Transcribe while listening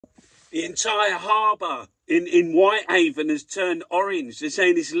The entire harbour in Whitehaven has turned orange. They're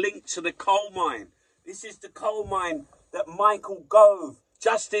saying it's linked to the coal mine. This is the coal mine that Michael Gove,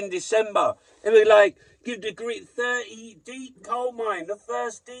 just in December, it was like, give the Greek 30 deep coal mine, the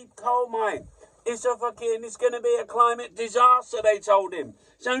first deep coal mine. It's going to be a climate disaster, they told him.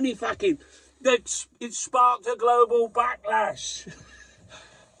 It's only fucking, it sparked a global backlash.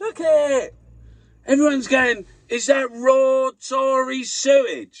 Look at it. Everyone's going, is that raw Tory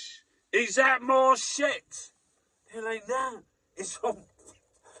sewage? Is that more shit? They're like, no. It's all,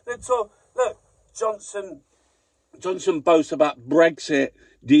 look, Johnson boasts about Brexit,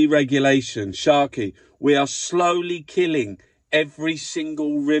 deregulation. Sharky, we are slowly killing every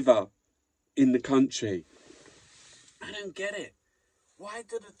single river in the country. I don't get it. Why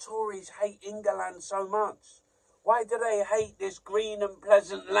do the Tories hate England so much? Why do they hate this green and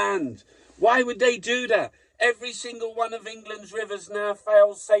pleasant land? Why would they do that? Every single one of England's rivers now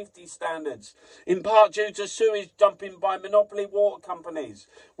fails safety standards, in part due to sewage dumping by monopoly water companies.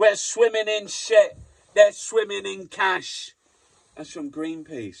 We're swimming in shit. They're swimming in cash. That's from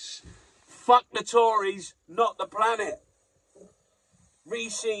Greenpeace. Fuck the Tories, not the planet.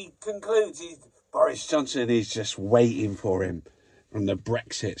 Rishi concludes, Boris Johnson is just waiting for him on the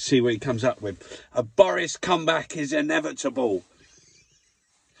Brexit. See what he comes up with. A Boris comeback is inevitable.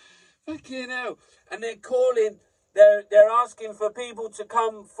 Fucking hell. And they're calling, they're asking for people to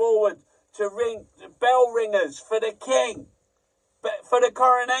come forward to ring bell ringers for the king, for the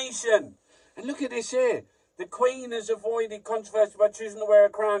coronation. And look at this here. The Queen has avoided controversy by choosing to wear a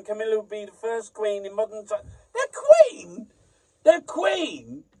crown. Camilla will be the first Queen in modern times. The Queen? The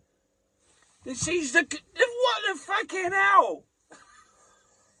Queen? She's the... What the fucking hell?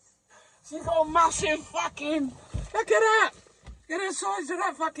 She's got a massive fucking... Look at that. Look at the size of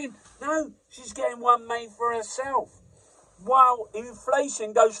that fucking... No, she's getting one made for herself. While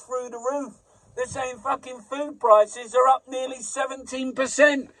inflation goes through the roof. They're saying fucking food prices are up nearly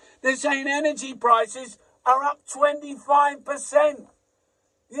 17%. They're saying energy prices are up 25%.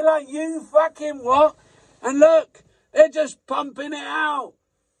 You're like, you fucking what? And look, they're just pumping it out.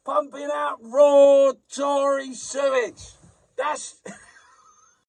 Pumping out raw Tory sewage. That's...